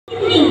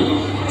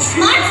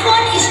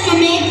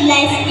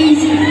as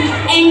easy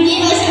and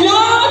gave us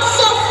lots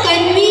of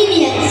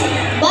convenience.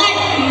 But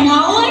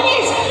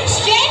nowadays,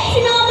 strange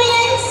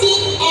phenomenon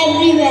seen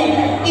everywhere.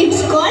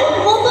 It's called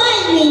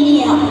mobile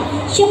mania.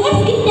 Short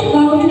skipped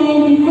about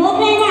life before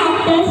and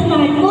after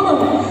smartphone.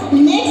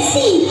 Let's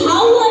see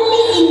how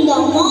early in the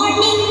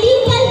morning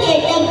people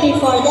get up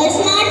before the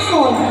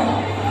smartphone.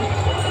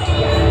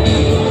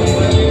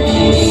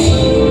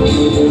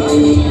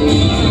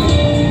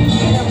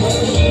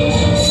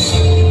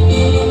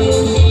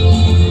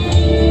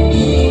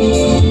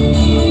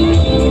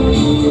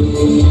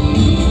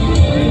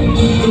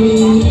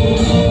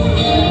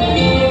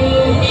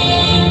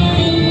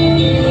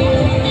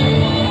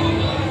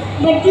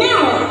 But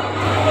now,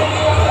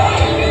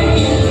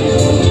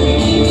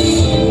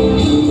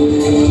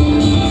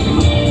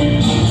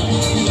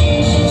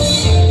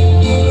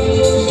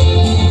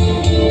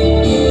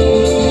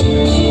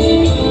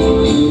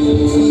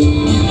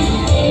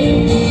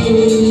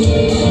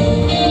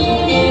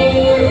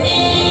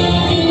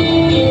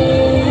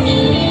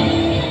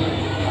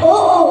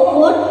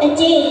 what a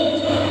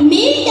change.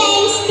 Meal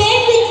time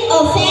spent with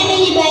a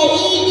family by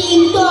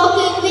eating,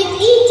 talking with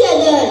each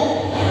other.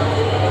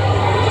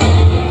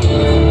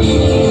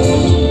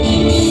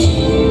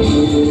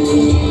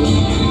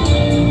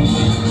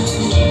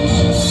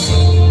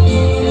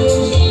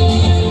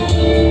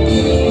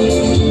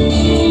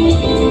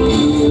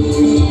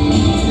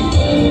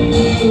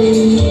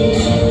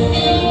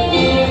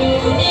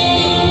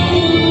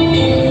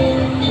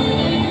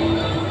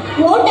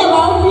 What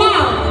about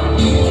now?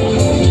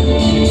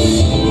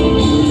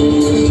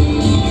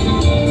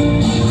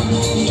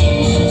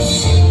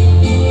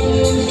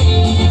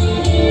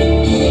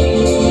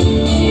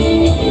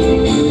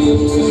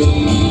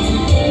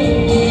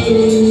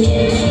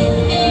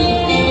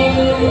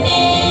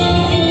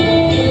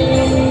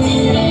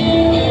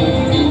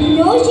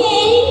 No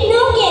sharing,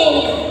 no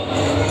caring.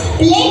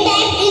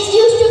 Playtime is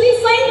used to be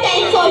fun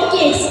time for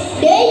kids.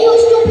 They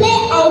used to play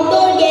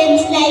outdoor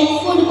games like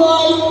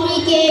football,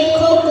 cricket,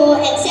 kho-kho,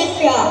 etc.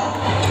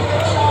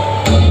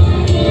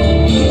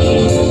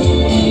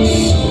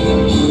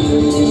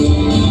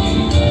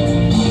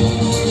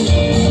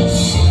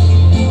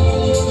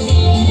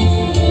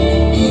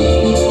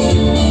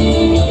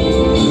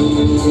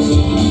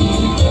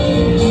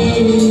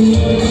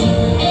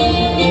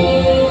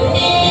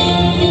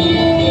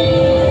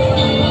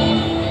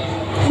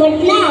 But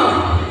now,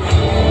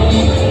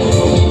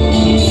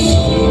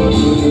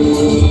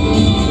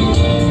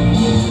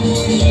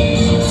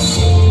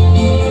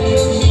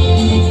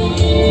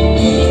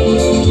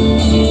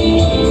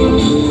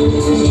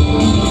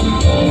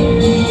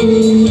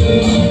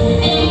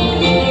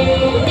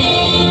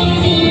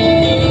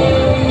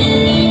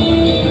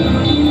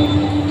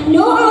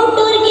 no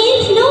outdoor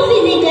games, no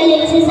physical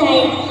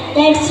exercise.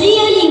 That's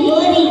really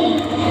worrying.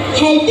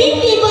 Helping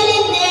people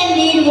in their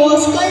need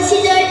was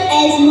considered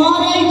as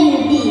moral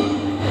duty.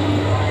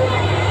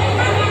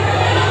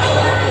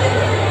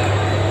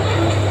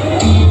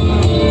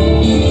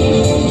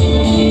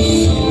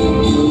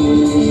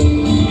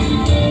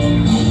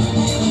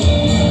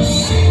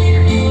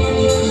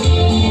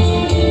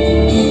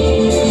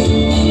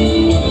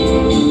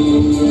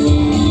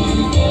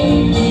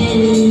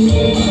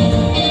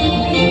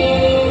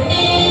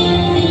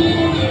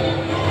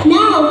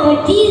 Now,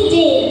 but these